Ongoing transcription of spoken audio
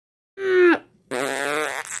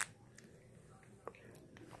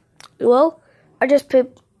Well, I just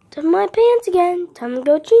pooped my pants again. Time to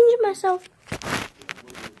go change myself.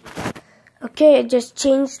 Okay, I just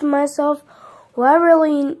changed myself. Well, I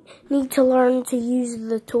really need to learn to use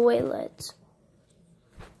the toilet.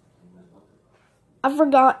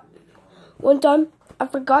 One time, I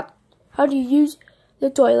forgot how to use the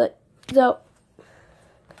toilet. So,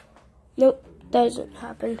 nope, that doesn't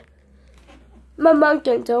happen. My mom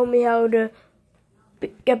can tell me how to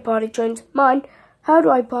get potty trained. Mom, how do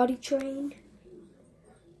I potty train?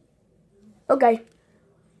 Okay.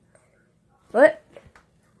 What?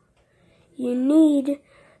 You need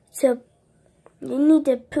to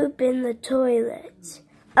poop in the toilet.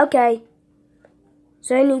 Okay.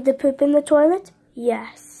 So I need to poop in the toilet?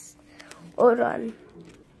 Yes. Hold on.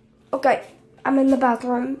 Okay, I'm in the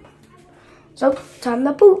bathroom. So, time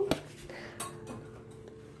to poop.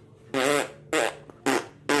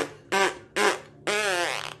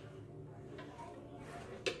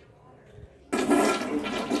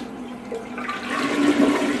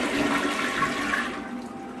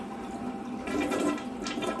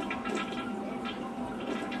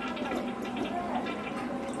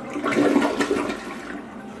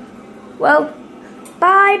 Well,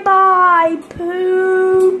 bye-bye,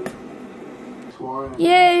 poop.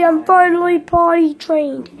 Yay, I'm finally potty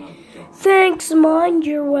trained. Thanks, Mom,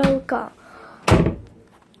 you're welcome.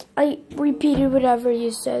 I repeated whatever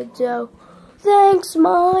you said, so. Thanks,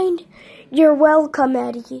 Mom, you're welcome,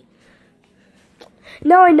 Eddie.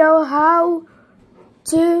 Now I know how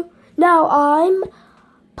to, now I'm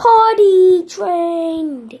potty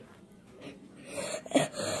trained.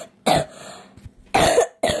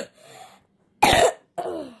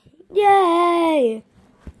 Yay!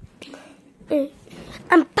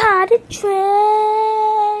 I'm potty trained.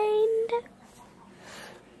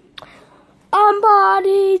 I'm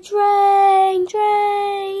potty trained,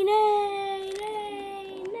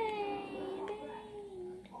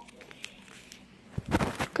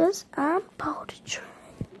 Cause I'm potty trained.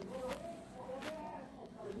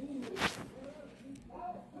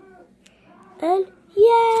 And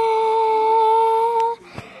yeah!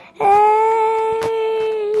 Hey!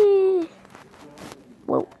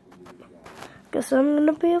 Well, guess I'm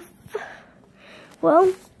gonna be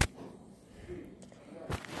well.